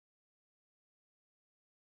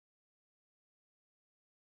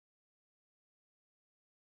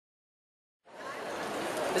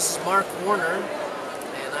This is Mark Warner,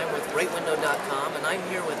 and I'm with RightWindow.com, and I'm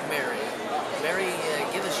here with Mary. Mary,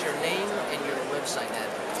 give us your name and your website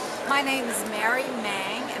address. My name is Mary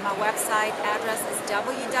Mang, and my website address is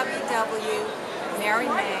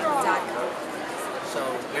www.marymang.com. So,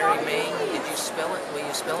 Mary Mang, did you spell it? Will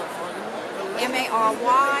you spell it for them?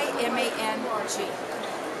 M-A-R-Y-M-A-N-G.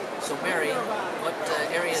 So, Mary, what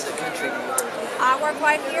area of the country do you live in? I work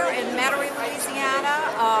right here in Metairie, Louisiana,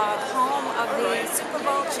 home of the Super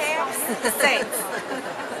Bowl champs, the Saints.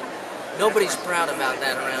 Nobody's proud about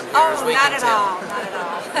that around here, Oh, as we not can at tell. all, not at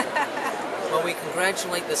all. Well, we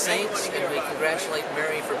congratulate the Saints, and we congratulate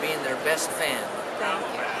Mary for being their best fan. Thank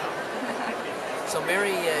you. So,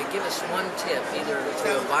 Mary, give us one tip, either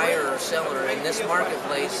to a buyer or seller in this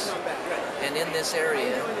marketplace and in this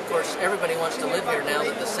area. Of course, everybody wants to live here now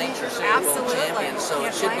that the Saints are Super Bowl Absolutely. champions, so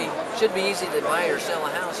it should be easy to buy or sell a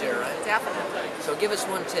house here, right? Definitely. So, give us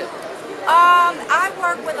one tip. I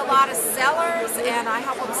work with a lot of sellers, and I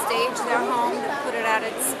help them stage their home, put it at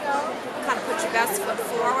its, kind of put your best foot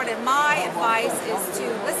forward. And my advice is to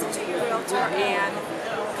listen to your realtor and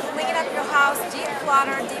clean up your house,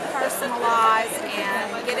 declutter, depersonalize, and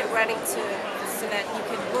get it ready so that you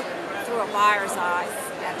can look through a buyer's eyes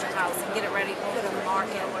at your house and get it ready to put on the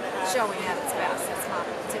market, showing at its best. That's my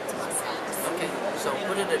tip to my sellers. Okay, so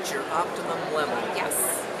put it at your optimum level. Yes.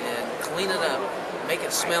 And clean it up, make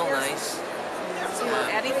it smell nice. Do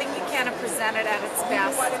anything you can to present it at its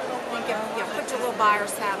best. Think of, put your little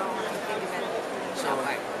buyer's hat on and think of it that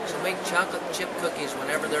way. So make chocolate chip cookies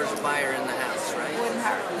whenever there's a buyer in the house, right? Wouldn't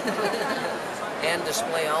hurt. And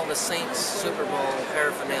display all the Saints Super Bowl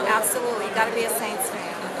paraphernalia. Absolutely. You got to be a Saints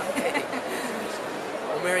fan. Okay.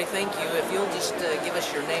 Well, Mary, thank you. If you'll just give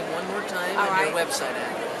us your name one more time and your website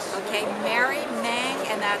address. Okay, Mary Mang,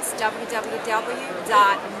 and that's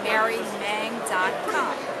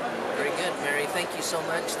www.marymang.com. Very good, Mary. Thank you so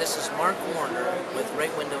much. This is Mark Warner with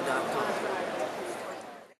RightWindow.com.